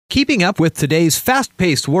Keeping up with today's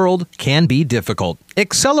fast-paced world can be difficult.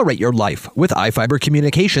 Accelerate your life with iFiber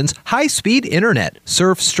Communications high-speed internet.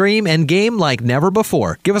 Surf, stream, and game like never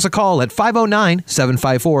before. Give us a call at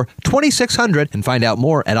 509-754-2600 and find out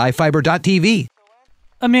more at iFiber.tv.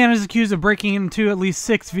 A man is accused of breaking into at least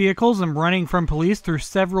 6 vehicles and running from police through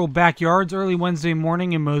several backyards early Wednesday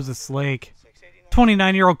morning in Moses Lake.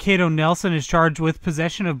 29-year-old Cato Nelson is charged with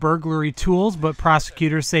possession of burglary tools, but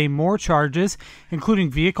prosecutors say more charges,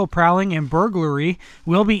 including vehicle prowling and burglary,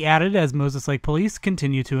 will be added as Moses Lake police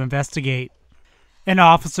continue to investigate. An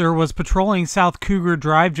officer was patrolling South Cougar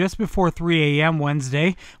Drive just before 3 a.m.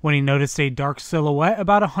 Wednesday when he noticed a dark silhouette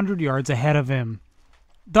about 100 yards ahead of him.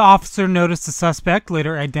 The officer noticed the suspect,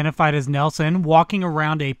 later identified as Nelson, walking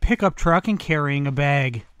around a pickup truck and carrying a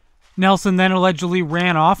bag. Nelson then allegedly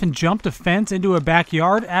ran off and jumped a fence into a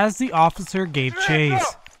backyard as the officer gave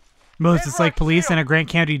chase. Moses Lake police and a Grant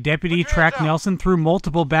County deputy tracked Nelson through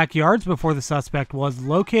multiple backyards before the suspect was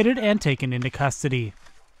located and taken into custody.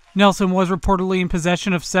 Nelson was reportedly in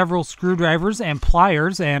possession of several screwdrivers and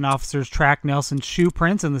pliers, and officers tracked Nelson's shoe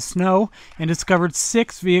prints in the snow and discovered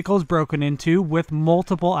 6 vehicles broken into with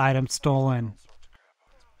multiple items stolen.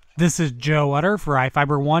 This is Joe Utter for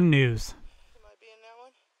iFiber One News. Am I being that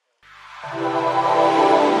one?